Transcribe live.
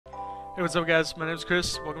Hey, what's up guys? My name is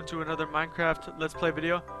Chris. Welcome to another Minecraft Let's Play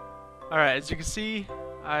video. Alright, as you can see,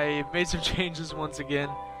 I made some changes once again.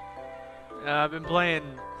 I've been playing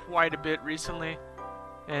quite a bit recently,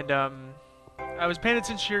 and I was paying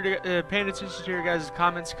attention to your guys'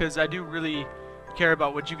 comments because I do really care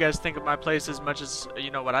about what you guys think of my place as much as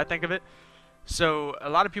what I think of it. So a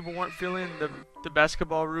lot of people weren't feeling the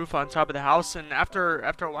basketball roof on top of the house, and after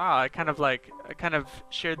a while, I kind of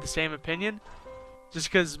shared the same opinion. Just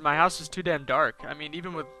because my house is too damn dark. I mean,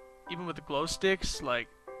 even with the glow sticks, like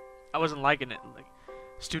I wasn't liking it. Like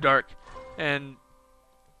it's too dark. And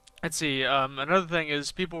let's see. Another thing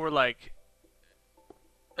is people were like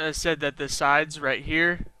said that the sides right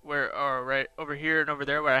here, where or right over here and over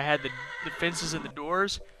there, where I had the fences and the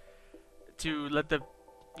doors to let the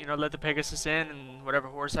let the Pegasus in and whatever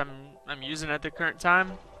horse I'm using at the current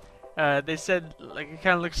time. They said like it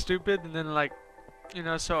kind of looks stupid, and then like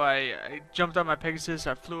so I jumped on my Pegasus,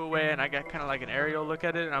 I flew away, and I got kind of like an aerial look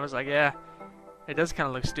at it, and I was like, yeah, it does kind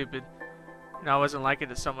of look stupid. I wasn't liking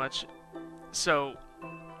it so much. So,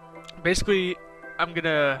 basically, I'm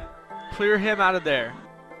gonna clear him out of there,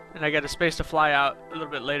 and I got a space to fly out a little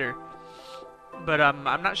bit later. But I'm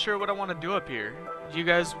not sure what I want to do up here.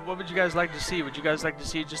 What would you guys like to see? Would you guys like to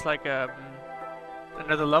see just like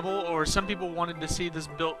another level, or some people wanted to see this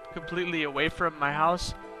built completely away from my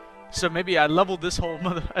house? So maybe I leveled this whole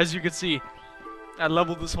as you can see, I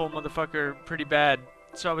leveled this whole motherfucker pretty bad.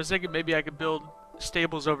 So I was thinking maybe I could build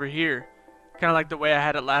stables over here, kind of like the way I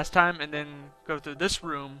had it last time, and then go through this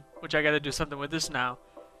room, which I got to do something with this now,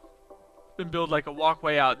 and build like a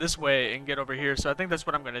walkway out this way and get over here. So I think that's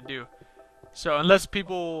what I'm gonna do. So unless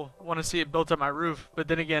people want to see it built on my roof, but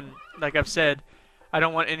then again, like I've said, I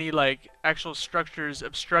don't want any like actual structures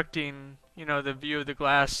obstructing, the view of the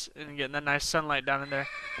glass and getting that nice sunlight down in there.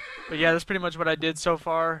 But yeah, that's pretty much what I did so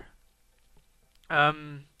far.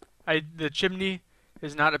 The chimney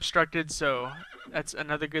is not obstructed, so that's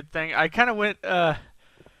another good thing. I kind of went, as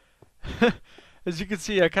you can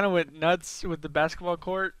see, I kind of went nuts with the basketball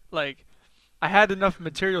court. Like, I had enough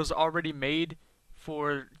materials already made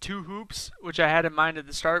for 2 hoops, which I had in mind at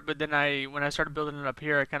the start. But then when I started building it up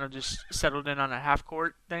here, I kind of just settled in on a half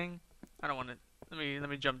court thing. I don't want to. Let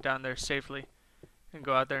me jump down there safely and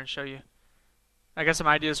go out there and show you. I got some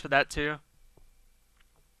ideas for that too.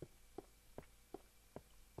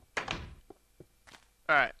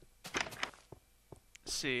 Alright.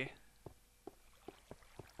 Let's see.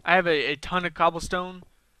 I have a ton of cobblestone,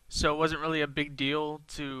 so it wasn't really a big deal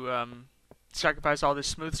to sacrifice all this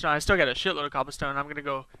smooth stone. I still got a shitload of cobblestone. I'm going to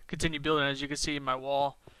go continue building. As you can see, my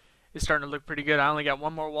wall is starting to look pretty good. I only got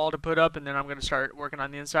one more wall to put up, and then I'm going to start working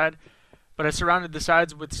on the inside. But I surrounded the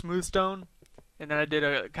sides with smooth stone, and then I did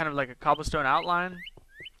a kind of like a cobblestone outline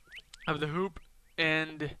of the hoop,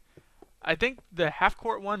 and I think the half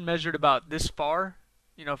court one measured about this far,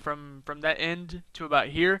 from that end to about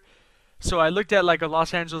here. So I looked at like a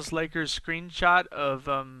Los Angeles Lakers screenshot of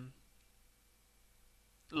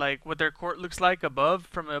like what their court looks like above,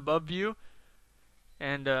 from an above view.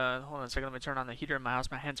 And hold on a second, let me turn on the heater in my house.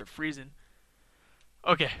 My hands are freezing.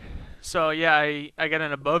 Okay, so yeah, I got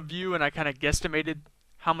an above view, and I kind of guesstimated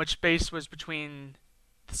how much space was between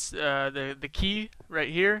the key right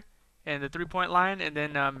here and the 3-point line, and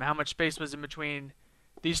then how much space was in between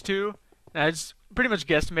these two. And I just pretty much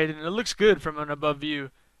guesstimated, and it looks good from an above view.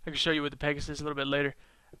 I can show you with the Pegasus a little bit later,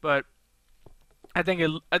 but I think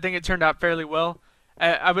it turned out fairly well.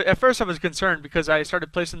 At first I was concerned because I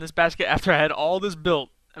started placing this basket after I had all this built.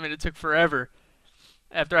 I mean, it took forever.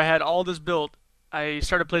 After I had all this built, I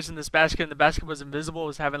started placing this basket, and the basket was invisible,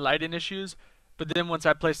 was having lighting issues. But then once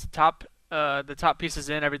I placed the top pieces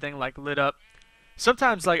in, everything like lit up.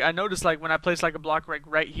 Sometimes like I noticed like when I placed like a block like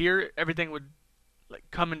right here, everything would like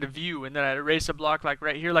come into view, and then I'd erase a block like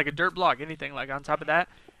right here, like a dirt block, anything like on top of that,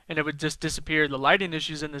 and it would just disappear. The lighting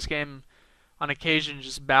issues in this game on occasion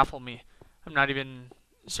just baffle me. I'm not even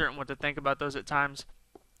certain what to think about those at times.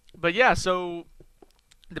 But yeah, so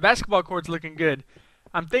the basketball court's looking good.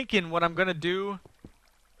 I'm thinking what I'm gonna do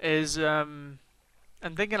is I'm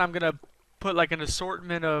thinking I'm gonna put like an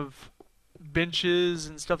assortment of benches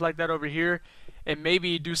and stuff like that over here, and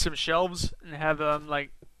maybe do some shelves and have like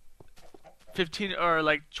 15 or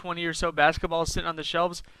like 20 or so basketballs sitting on the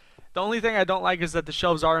shelves. The only thing I don't like is that the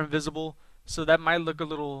shelves are invisible, so that might look a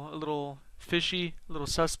little fishy, a little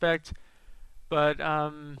suspect. But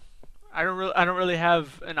I don't really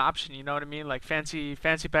have an option. You know what I mean? Like fancy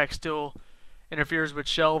pack still interferes with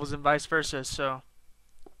shelves and vice versa. So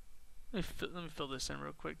let me fill this in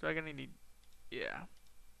real quick. Do I gonna need? Yeah.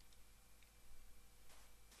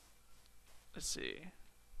 Let's see.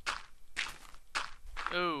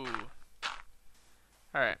 Oh.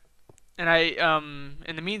 Alright. And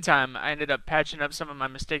in the meantime, I ended up patching up some of my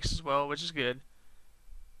mistakes as well, which is good.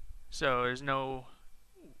 So there's no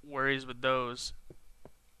worries with those.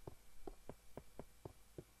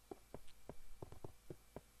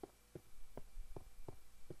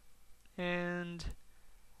 And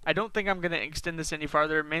I don't think I'm going to extend this any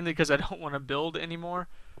farther, mainly because I don't want to build anymore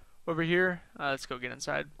over here. Let's go get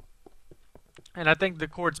inside. And I think the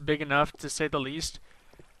court's big enough, to say the least.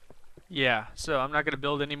 Yeah, so I'm not going to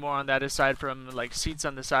build any more on that aside from like seats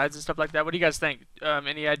on the sides and stuff like that. What do you guys think?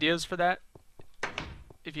 Any ideas for that?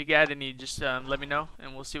 If you got any, just let me know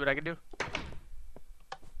and we'll see what I can do.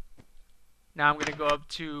 Now I'm going to go up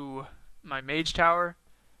to my Mage Tower.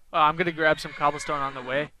 I'm going to grab some cobblestone on the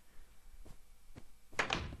way.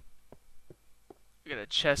 I got a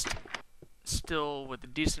chest still with a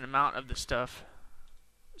decent amount of the stuff.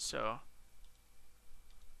 So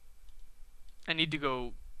I need to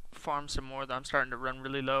go farm some more, though I'm starting to run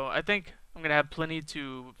really low. I think I'm going to have plenty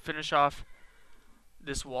to finish off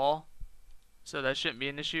this wall. So that shouldn't be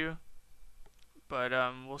an issue. But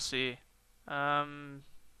we'll see. Let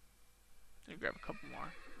me grab a couple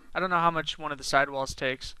more. I don't know how much one of the side walls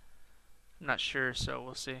takes. I'm not sure, so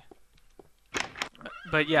we'll see.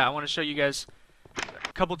 But yeah, I want to show you guys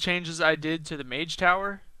a couple changes I did to the Mage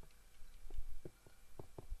Tower.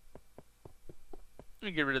 Let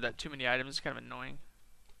me get rid of that too many items. It's kind of annoying.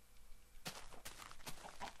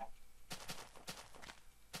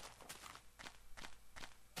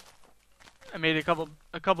 I made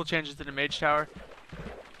a couple changes to the Mage Tower.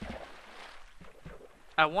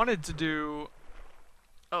 I wanted to do...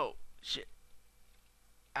 Oh, shit.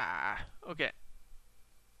 Okay.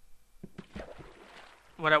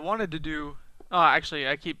 What I wanted to do... Oh, actually,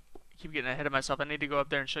 I keep getting ahead of myself. I need to go up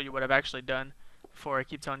there and show you what I've actually done before I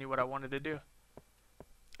keep telling you what I wanted to do.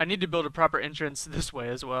 I need to build a proper entrance this way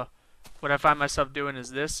as well. What I find myself doing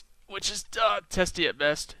is this, which is testy at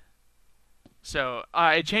best. So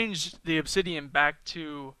I changed the obsidian back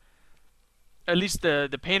to at least the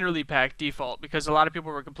painterly pack default, because a lot of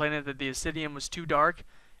people were complaining that the obsidian was too dark.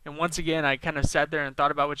 And once again, I kind of sat there and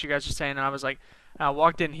thought about what you guys were saying, and I was like, I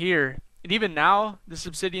walked in here, and even now this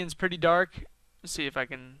obsidian's pretty dark. Let's see if I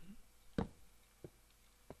can.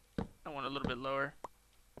 I want a little bit lower.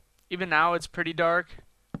 Even now it's pretty dark,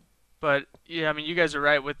 but yeah, I mean, you guys are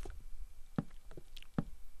right with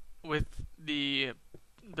the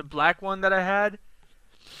black one that I had.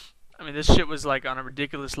 I mean, this shit was like on a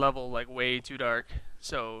ridiculous level, like way too dark.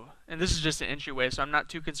 So, and this is just an entryway, so I'm not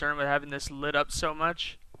too concerned with having this lit up so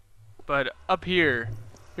much. But up here,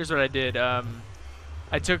 here's what I did.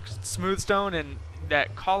 I took smooth stone, and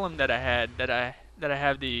that column that I had, that I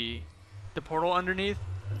have the portal underneath,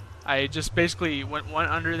 I just basically went one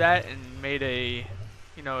under that and made a,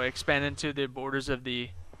 you know, expand into the borders of the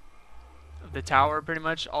tower pretty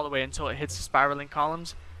much all the way until it hits the spiraling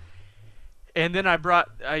columns. And then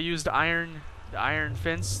I used the iron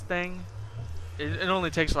fence thing. It only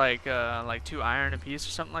takes like 2 iron a piece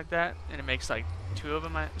or something like that, and it makes like 2 of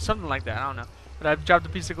them, something like that. I don't know. But I've dropped a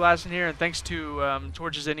piece of glass in here, and thanks to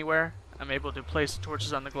Torches Anywhere, I'm able to place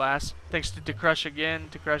torches on the glass. Thanks to Crush again.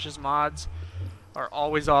 Crush's mods are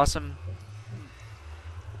always awesome.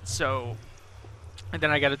 So, and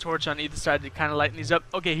then I got a torch on either side to kind of lighten these up.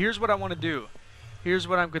 Okay, here's what I want to do. Here's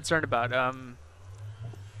what I'm concerned about.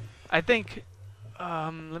 I think,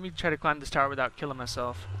 let me try to climb this tower without killing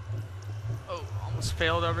myself. Oh, almost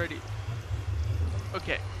failed already.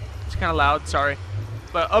 Okay, it's kind of loud, sorry.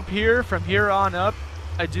 But up here, from here on up,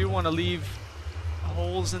 I do want to leave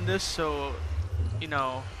holes in this, so, you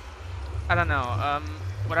know, I don't know.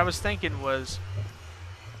 What I was thinking was,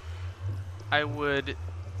 I would,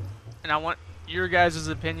 and I want your guys'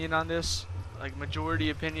 opinion on this, like majority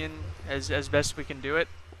opinion, as best we can do it.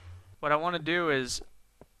 What I want to do is,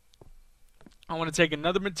 I want to take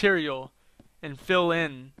another material and fill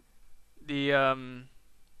in the,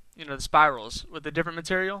 you know, the spirals with a different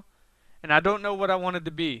material. And I don't know what I want it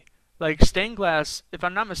to be. Like stained glass, if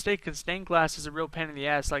I'm not mistaken, stained glass is a real pain in the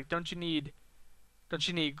ass. Like, don't you need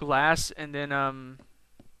glass and then,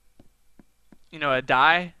 you know, a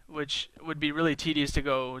dye, which would be really tedious to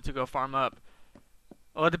go farm up.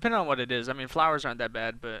 Well, depending on what it is. I mean, flowers aren't that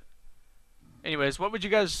bad, but anyways, what would you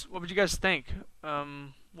guys think?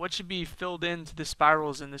 What should be filled into the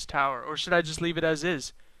spirals in this tower, or should I just leave it as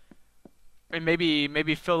is? And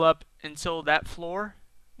maybe fill up until that floor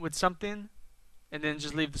with something, and then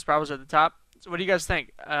just leave the spirals at the top. So what do you guys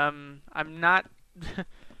think? I'm not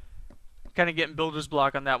kind of getting builder's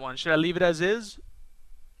block on that one. Should I leave it as is?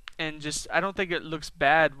 And just, I don't think it looks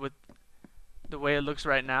bad with the way it looks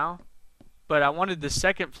right now. But I wanted the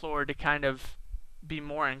second floor to kind of be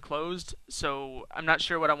more enclosed, so I'm not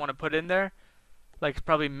sure what I want to put in there. Like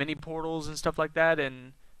probably mini portals and stuff like that,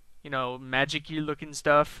 and you know, magic-y looking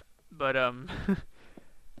stuff. But I'm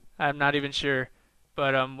not even sure.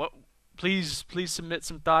 But what? Please submit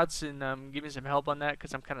some thoughts and give me some help on that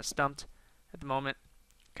because I'm kind of stumped at the moment.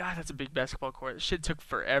 God, that's a big basketball court. This shit took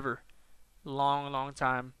forever, long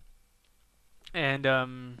time. And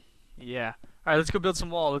yeah. All right, let's go build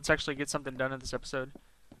some wall. Let's actually get something done in this episode.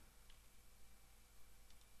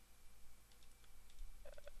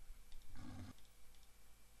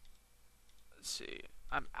 Let's see.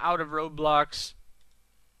 I'm out of roadblocks,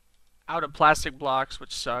 out of plastic blocks,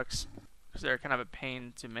 which sucks because they're kind of a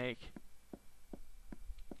pain to make.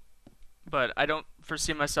 But I don't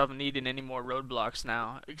foresee myself needing any more roadblocks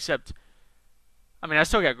now, except, I mean, I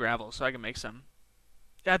still got gravel, so I can make some.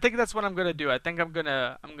 Yeah, I think that's what I'm gonna do. I think I'm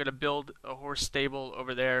gonna build a horse stable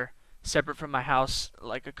over there, separate from my house.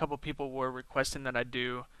 Like a couple people were requesting that I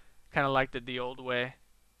do, kind of like the old way,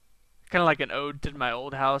 kind of like an ode to my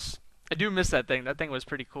old house. I do miss that thing. That thing was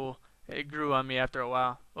pretty cool. It grew on me after a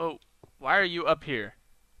while. Oh, why are you up here?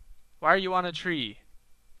 Why are you on a tree?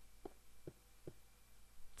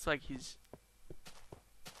 It's like he's...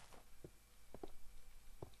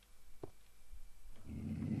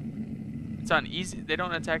 It's on easy. They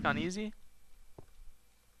don't attack on easy?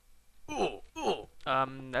 Ooh, ooh.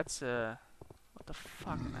 That's, what the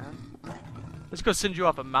fuck, man? Let's go send you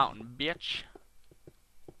off a mountain, bitch.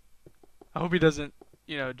 I hope he doesn't,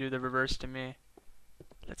 you know, do the reverse to me.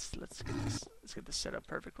 Let's get this set up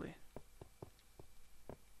perfectly.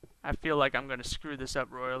 I feel like I'm gonna screw this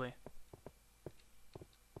up royally.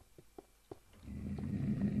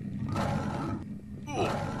 Ooh.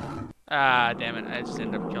 Ah, damn it! I just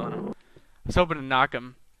ended up killing him. I was hoping to knock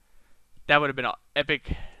him. That would have been an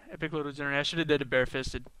epic little journey. I should have did it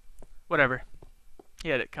barefisted. Whatever. He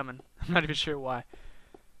had it coming. I'm not even sure why.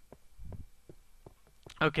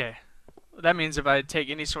 Okay. Well, that means if I take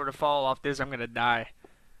any sort of fall off this, I'm gonna die.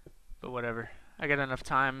 But whatever. I got enough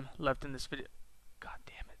time left in this video. God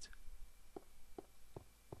damn it.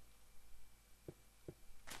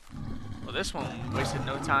 Well, this one wasted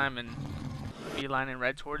no time and beelining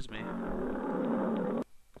right towards me.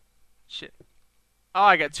 Shit. Oh,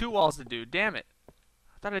 I got 2 walls to do. Damn it.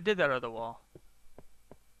 I thought I did that other wall.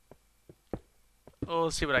 Oh,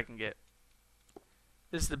 let's see what I can get.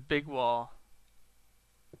 This is the big wall.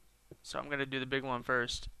 So I'm going to do the big one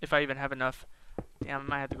first. If I even have enough. Damn, I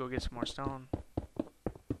might have to go get some more stone.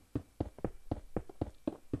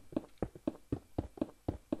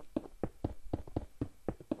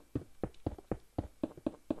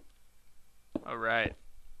 Alright.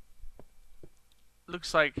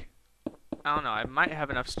 Looks like, I don't know, I might have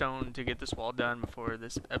enough stone to get this wall done before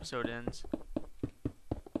this episode ends.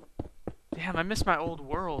 Damn, I miss my old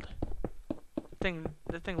world.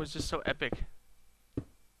 That thing was just so epic.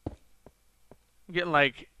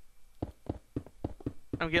 I'm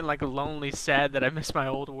getting like lonely, sad that I miss my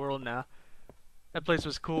old world now. That place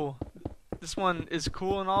was cool. This one is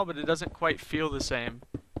cool and all, but it doesn't quite feel the same.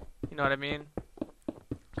 You know what I mean?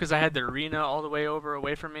 Because I had the arena all the way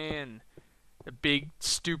away from me, and the big,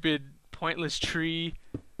 stupid, pointless tree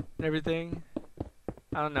and everything.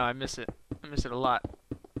 I don't know, I miss it. I miss it a lot.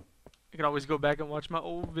 I can always go back and watch my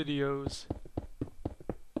old videos.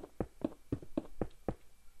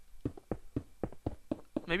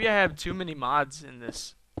 Maybe I have too many mods in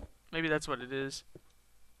this. Maybe that's what it is.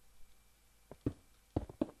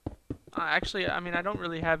 Actually, I mean, I don't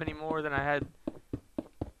really have any more than I had.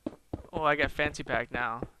 Oh, I got Fancy Pack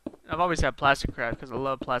now. I've always had Plastic Craft because I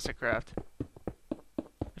love Plastic Craft.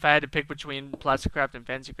 If I had to pick between Plastic Craft and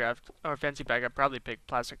Fancy Craft, or Fancy Pack, I'd probably pick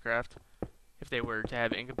Plastic Craft if they were to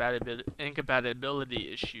have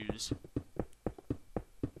incompatibility issues.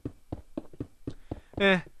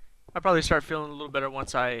 I'll probably start feeling a little better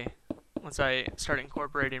once I start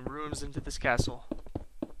incorporating rooms into this castle.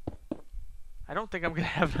 I don't think I'm gonna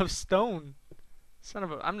have enough stone. Son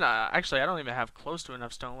of a, I'm not, actually I don't even have close to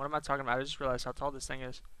enough stone. What am I talking about? I just realized how tall this thing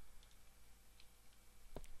is.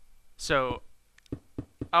 So,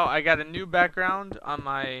 oh, I got a new background on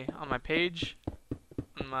my page.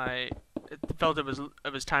 It felt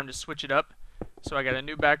it was time to switch it up. So I got a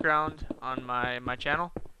new background on my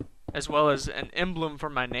channel, as well as an emblem for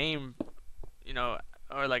my name, you know,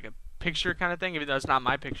 or like a picture kind of thing, even though it's not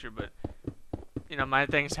my picture, but you know, my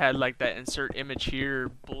things had like that insert image here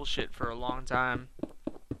bullshit for a long time.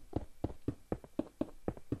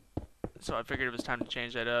 So I figured it was time to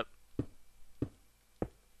change that up.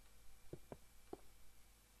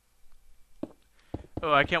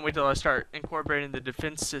 Oh, I can't wait till I start incorporating the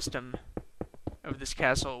defense system of this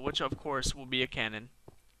castle, which of course will be a cannon.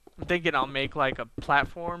 I'm thinking I'll make like a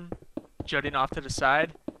platform jutting off to the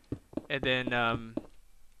side, and then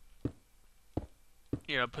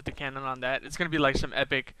you know, put the cannon on that. It's gonna be like some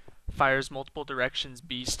epic fires multiple directions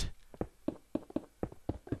beast.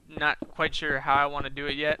 Not quite sure how I want to do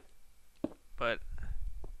it yet, but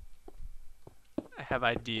I have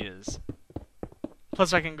ideas.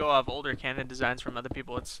 Plus, I can go off older cannon designs from other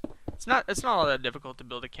people. It's not all that difficult to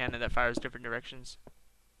build a cannon that fires different directions.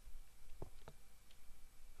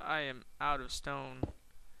 I am out of stone.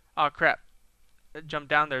 Oh crap! That jump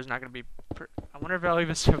down there is not gonna be. I wonder if I'll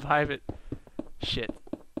even survive it. Shit.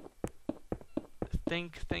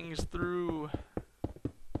 Think things through.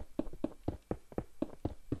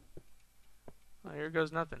 Oh, here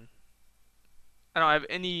goes nothing. I don't have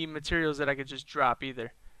any materials that I could just drop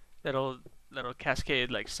either. That'll cascade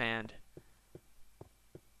like sand.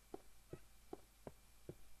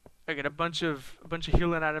 I got a bunch of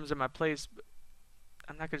healing items in my place, but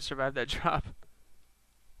I'm not gonna survive that drop.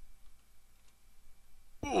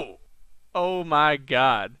 Ooh. Oh my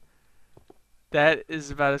god. That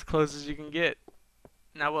is about as close as you can get.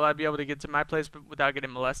 Now will I be able to get to my place but without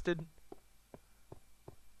getting molested?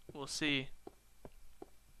 We'll see.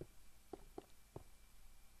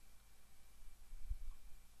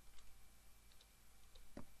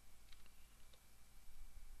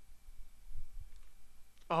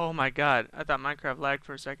 Oh my god, I thought Minecraft lagged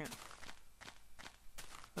for a second.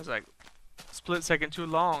 I was like, split second too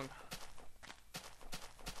long.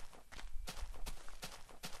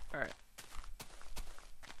 Alright.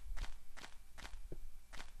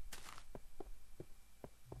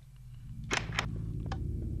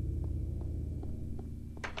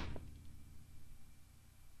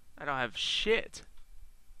 I don't have shit.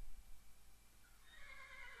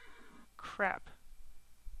 Crap.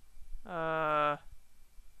 Oh,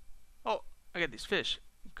 I got these fish.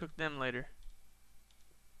 Cook them later.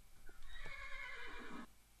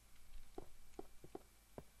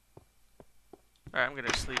 Alright, I'm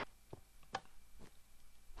gonna sleep.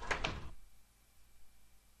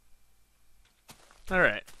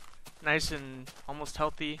 Alright. Nice and almost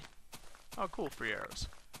healthy. Oh, cool, free arrows.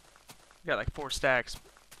 Got like 4 stacks.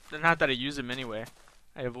 Not that I use them anyway.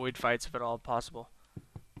 I avoid fights if at all possible.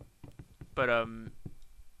 But,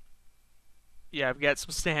 yeah, I've got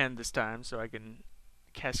some sand this time, so I can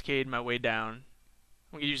cascade my way down.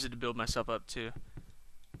 I'm gonna use it to build myself up, too.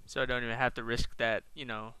 So I don't even have to risk that, you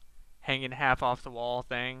know, hanging half off the wall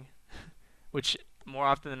thing. Which, more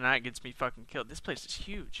often than not, gets me fucking killed. This place is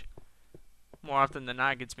huge. More often than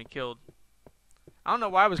not, gets me killed. I don't know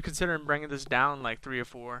why I was considering bringing this down like 3 or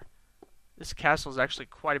 4. This castle is actually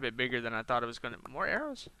quite a bit bigger than I thought it was gonna. More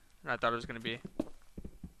arrows than I thought it was gonna be.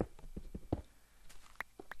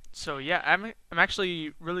 So yeah, I'm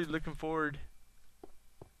actually really looking forward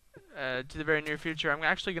to the very near future. I'm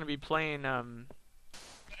actually gonna be playing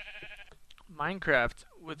Minecraft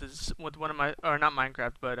with one of my, or not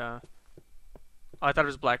Minecraft, but oh, I thought it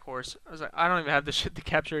was Black Horse. I was like, I don't even have the shit to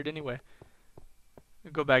capture it anyway.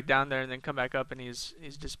 Go back down there and then come back up and he's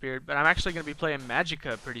disappeared. But I'm actually gonna be playing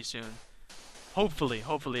Magicka pretty soon. Hopefully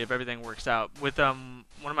if everything works out with one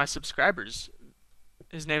of my subscribers.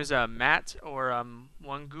 His name is Matt, or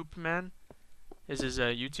One Goop Man is his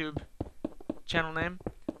YouTube channel name.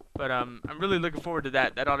 But I'm really looking forward to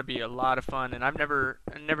that. That ought to be a lot of fun. And I've never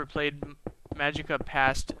played Magicka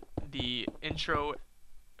past the intro.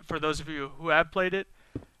 For those of you who have played it,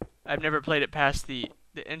 I've never played it past the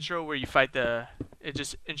intro where you fight the. It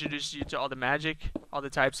just introduces you to all the magic, all the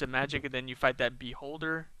types of magic, and then you fight that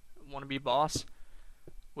beholder wannabe boss,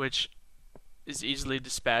 which is easily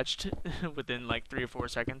dispatched within like 3 or 4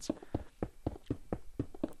 seconds.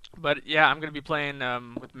 But yeah, I'm gonna be playing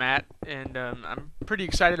with Matt, and I'm pretty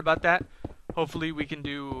excited about that. Hopefully we can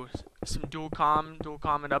do some dual com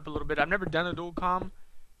it up a little bit. I've never done a dual com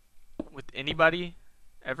with anybody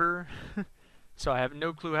ever, so I have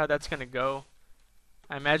no clue how that's gonna go.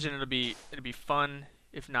 I imagine it'll be fun,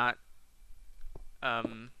 if not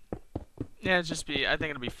yeah, I think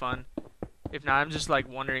it'll be fun. If not, I'm just like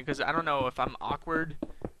wondering, because I don't know if I'm awkward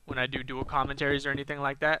when I do dual commentaries or anything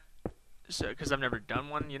like that. So, because I've never done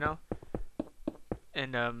one, you know.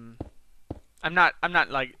 And I'm not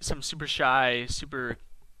like some super shy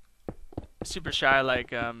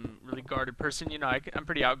like really guarded person, you know. I'm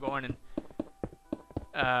pretty outgoing, and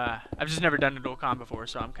I've just never done a dual com before,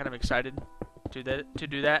 so I'm kind of excited to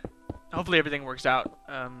do that. Hopefully everything works out.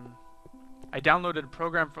 I downloaded a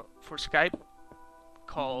program for Skype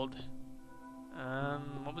called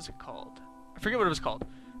what was it called? I forget what it was called,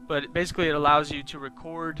 but basically it allows you to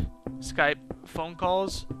record Skype phone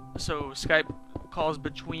calls. So Skype calls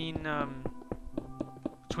between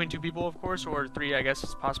between 2 people, of course, or 3, I guess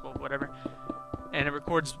it's possible, whatever. And it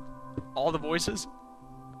records all the voices.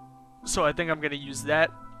 So I think I'm going to use that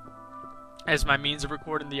as my means of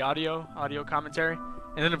recording the audio commentary.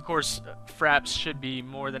 And then, of course, Fraps should be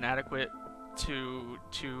more than adequate to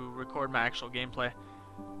record my actual gameplay.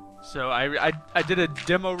 So I did a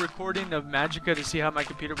demo recording of Magicka to see how my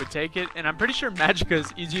computer would take it, and I'm pretty sure Magicka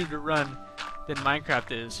is easier to run than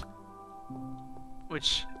Minecraft is,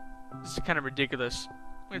 which is kind of ridiculous.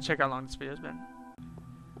 I'm gonna check how long this video's been.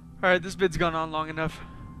 Alright, this vid's gone on long enough.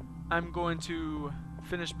 I'm going to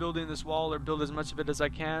finish building this wall, or build as much of it as I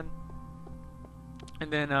can,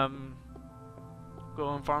 and then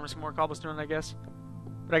go and farm some more cobblestone, I guess.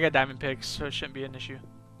 But I got diamond picks, so it shouldn't be an issue.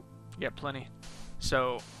 Yeah, plenty.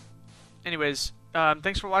 So, anyways,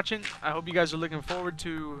 thanks for watching. I hope you guys are looking forward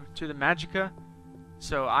to the Magicka.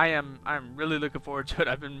 So I'm really looking forward to it.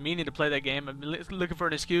 I've been meaning to play that game. I've been looking for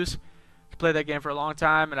an excuse to play that game for a long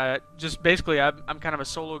time, and I'm kind of a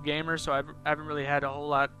solo gamer, so I haven't really had a whole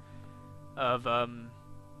lot of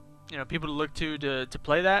people to look to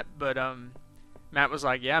play that. But Matt was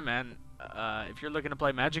like, yeah, man, if you're looking to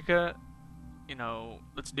play Magicka,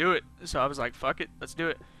 let's do it. So I was like, fuck it, let's do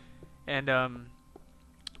it. And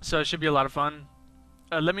so it should be a lot of fun.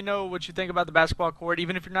 Let me know what you think about the basketball court.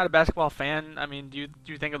 Even if you're not a basketball fan, I mean, do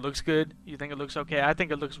you think it looks good? You think it looks okay? I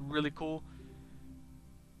think it looks really cool.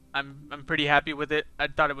 I'm pretty happy with it. I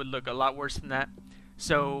thought it would look a lot worse than that.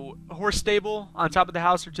 So, horse stable on top of the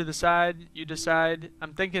house or to the side, you decide.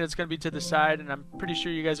 I'm thinking it's going to be to the side, and I'm pretty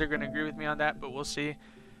sure you guys are going to agree with me on that, but we'll see.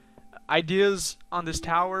 Ideas on this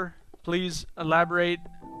tower, please elaborate,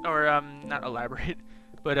 or not elaborate,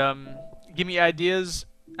 but give me ideas,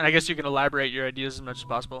 and I guess you can elaborate your ideas as much as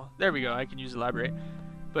possible. There we go, I can use elaborate.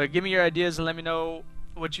 But give me your ideas and let me know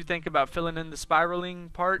what you think about filling in the spiraling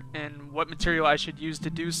part and what material I should use to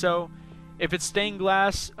do so. If it's stained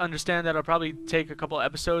glass, understand that I'll probably take a couple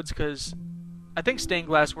episodes, because I think stained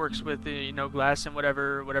glass works with the glass and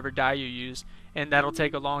whatever dye you use, and that'll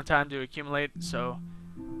take a long time to accumulate, so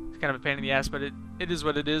it's kind of a pain in the ass, but it is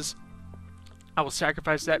what it is. I will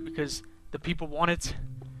sacrifice that because the people want it.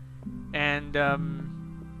 And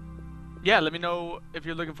yeah, let me know if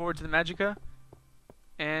you're looking forward to the Magicka,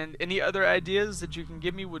 and any other ideas that you can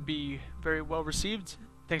give me would be very well received.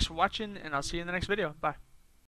 Thanks for watching, and I'll see you in the next video. Bye.